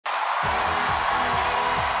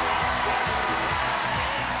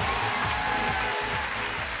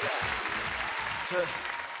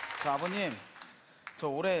저 아버님, 저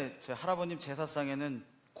올해 제 할아버님 제사상에는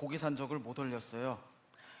고기 산적을 못 올렸어요.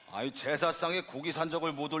 아니 제사상에 고기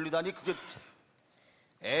산적을 못 올리다니 그게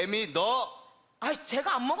애미 너? 아이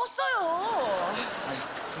제가 안 먹었어요. 아니,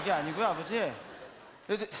 그게 아니고요 아버지.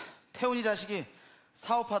 그래도 태훈이 자식이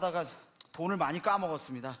사업하다가 돈을 많이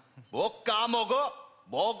까먹었습니다. 뭐 까먹어?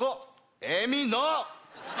 먹어? 애미 너?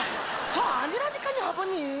 저 아니라니까요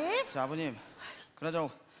아버님. 저 아버님, 그나저나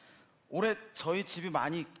올해 저희 집이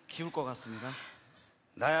많이 기울 것 같습니다.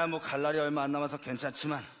 나야 뭐 갈 날이 얼마 안 남아서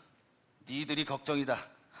괜찮지만 니들이 걱정이다.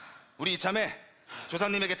 우리 이참에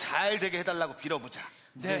조상님에게 잘 되게 해달라고 빌어보자.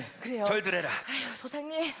 네, 그래요. 절들해라. 아유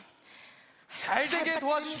조상님. 잘 되게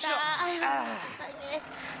도와주십시오. 아유 조상님.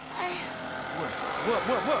 아유.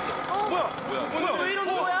 뭐야? 왜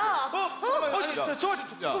이러는 거야?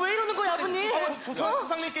 왜 이러는 거야 아버님?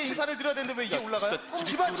 조상님께 인사를 드려야 되는데 왜 이게 올라가요?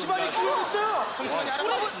 집안이 기울었어요. 잠시만요,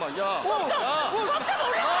 할아버지. 깜짝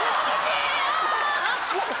놀라.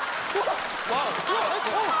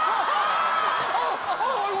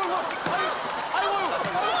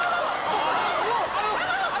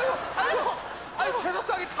 아유,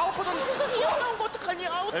 제사상이 다 엎어졌네. 세상에 이러는 거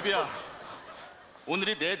어떡하냐? 애비야,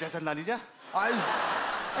 오늘이 내 제삿 날이냐? 아니,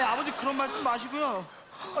 아버지 그런 말씀 마시고요.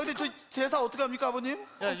 근데 저 제사 어떻게 합니까 아버님?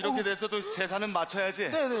 야, 이렇게 돼서도 제사는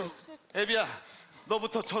맞춰야지. 네네. 애비야,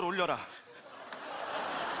 너부터 절 올려라.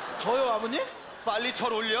 저요 아버님? 빨리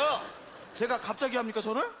절 올려. 제가 갑자기 합니까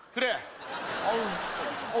저를? 그래.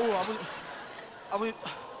 아버님.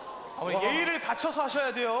 아버님, 예의를 갖춰서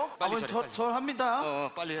하셔야 돼요. 빨리 아버님 절해, 빨리. 절 합니다.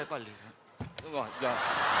 빨리 해, 빨리. 야.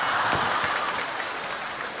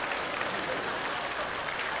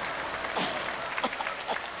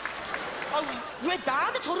 왜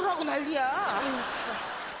나한테 절을 하고 난리야? 아유 참.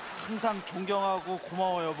 항상 존경하고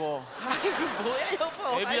고마워 여보. 아이고 뭐야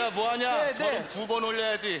여보. 애비야, 뭐하냐? 네, 절은 2번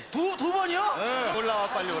올려야지. 두 번이요? 응, 올라와,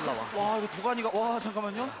 빨리 올라와. 와 이거 도가니가 와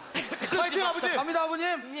잠깐만요. 파이팅, 아버지. 자, 갑니다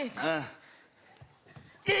아버님.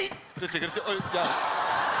 예. 그렇지. 자.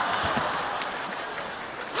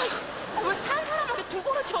 왜 산 사람한테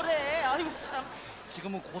 2번을 절해? 아이고 참.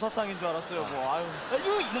 지금은 고사상인 줄 알았어요 여보. 아유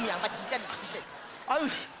이놈 양반 진짜. 아유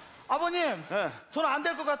아버님. 네. 저는 안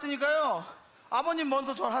될 것 같으니까요. 아버님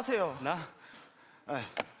먼저 절하세요. 나?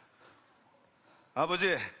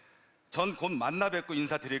 아버지, 전 곧 만나 뵙고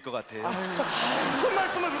인사드릴 것 같아요. 무슨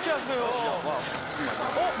말씀을 그렇게 하세요?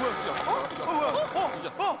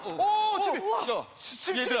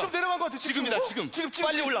 집이 좀 내려간 것 같아. 지금이다, 지금.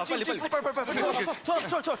 빨리 올라, 빨리. 절.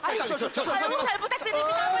 아이고 잘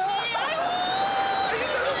부탁드립니다 아버님.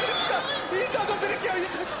 인사 좀 드립시다. 인사 좀 드릴게요.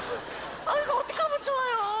 인사 좀. 아이고 어떡하면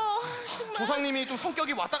좋아요. 정말. 조상님이 좀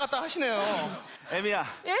성격이 왔다 갔다 하시네요. 애미야.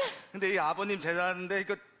 예? 근데 이 아버님 제사인데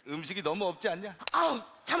이거 음식이 너무 없지 않냐? 아우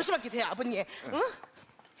잠시만 계세요 아버님. 응?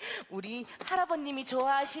 우리 할아버님이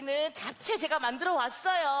좋아하시는 잡채 제가 만들어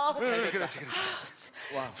왔어요. 그렇지.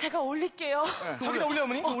 제가 올릴게요. 저기다 올려,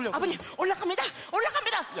 어머니. 아버님 올라갑니다.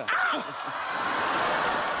 야.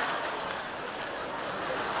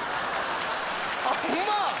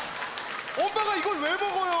 엄마가 이걸 왜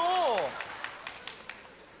먹어요?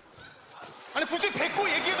 아니 굳이 뱉고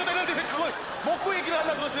얘기해도 되는데 왜 그걸 먹고 얘기를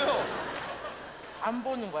하려고 그러세요? 간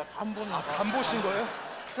보는 거야, 간 보는 거. 간 보신 거예요?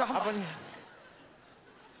 아버님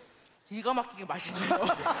기가 막히게 맛있네요.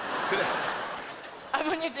 그래.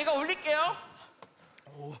 아버님 제가 올릴게요.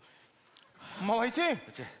 엄마 화이팅!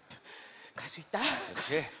 그렇지. 갈 수 있다.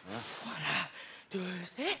 그렇지. 하나, 둘,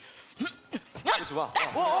 셋. 그렇지, 와.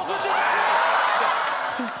 그렇지!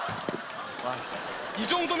 이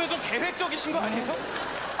정도면 좀 계획적이신 거 아니에요?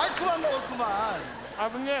 아이 그만 먹어 그만.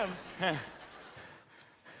 아버님.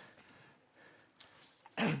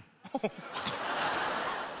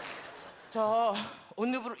 저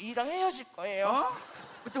오늘부로 이랑 헤어질 거예요.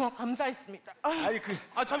 그동안 감사했습니다.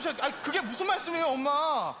 잠시만. 그게 무슨 말씀이에요,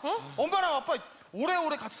 엄마? 엄마랑 아빠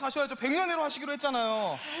오래오래 같이 사셔야죠. 100년으로 하시기로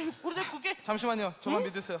했잖아요. 근데 그게 잠시만요. 저만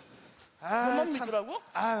믿으세요. 너만 믿으라고?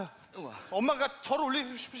 엄마가 저를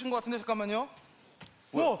올리고 싶으신 것 같은데 잠깐만요.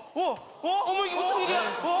 어머 이게 무슨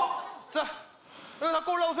일이야? 자, 여기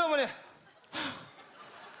갖고 올라오세요, 어머니.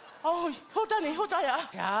 효자네 효자야.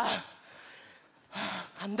 자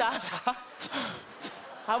간다.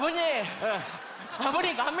 아버님.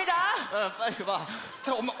 아버님 갑니다. 빨리 와.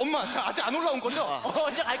 자, 엄마, 자 아직 안 올라온 거죠?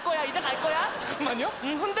 이제 갈 거야. 이제 갈 거야. 잠깐만요.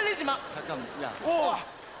 흔들리지 마. 잠깐, 야.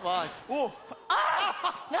 와, 야.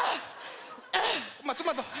 엄마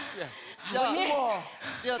좀만 더. 아버님.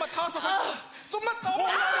 엄마 다 왔어. 좀만 더.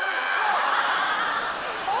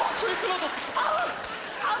 줄이 끊어졌어.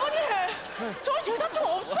 아버님. 저 제사 좀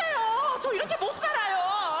없애요. 저 이렇게 못 살아요.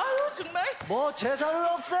 아유 정말. 뭐 제사를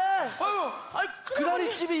없애? 아이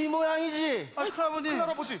그다니 집이 이 모양이지. 아, 큰아버님.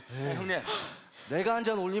 큰할아버지. 형님. 내가 한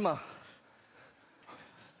잔 올리마.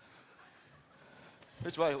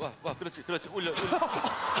 좋아요. 와, 그렇지, 올려.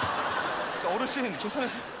 어르신,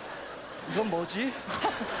 괜찮으세요? 이건 뭐지?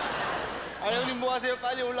 아, 형님 뭐 하세요?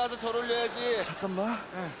 빨리 올라와서 절 올려야지. 잠깐만.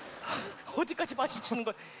 어디까지 마시치는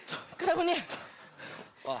걸? 큰아버님.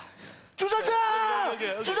 주전자!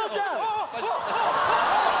 여기. 주전자!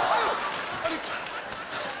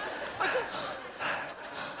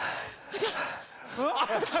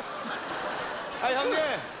 형님.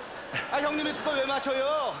 형님이 그걸 왜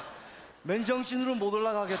마셔요? 맨정신으로 못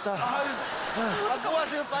올라가겠다. 뭐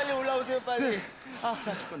하세요? 빨리 올라오세요, 빨리. 자,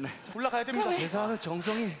 죽겠네. 올라가야 됩니다. 대사하는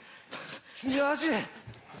정성이 중요하지.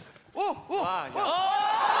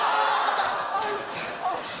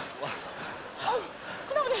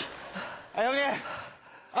 큰아버님. 형님.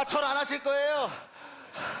 절 안 하실 거예요?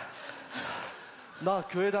 나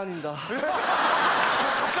교회 다닌다.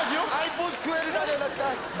 갑자기요? 아이, 뭐 교회를 다녀, 납니다.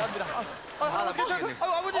 나 괜찮으세요?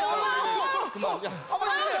 아버지. 그만. 아버지,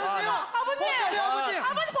 괜찮으세요? 아버님.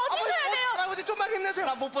 아버지 버티셔야 돼요. 아버지, 좀만 힘내세요.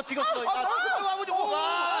 나 못 버티겠어. 아버지.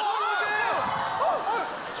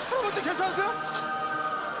 할아버지, 괜찮으세요?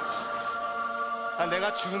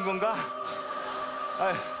 내가 죽은 건가?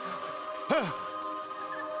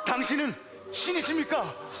 당신은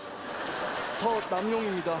신이십니까?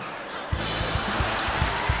 서남용입니다.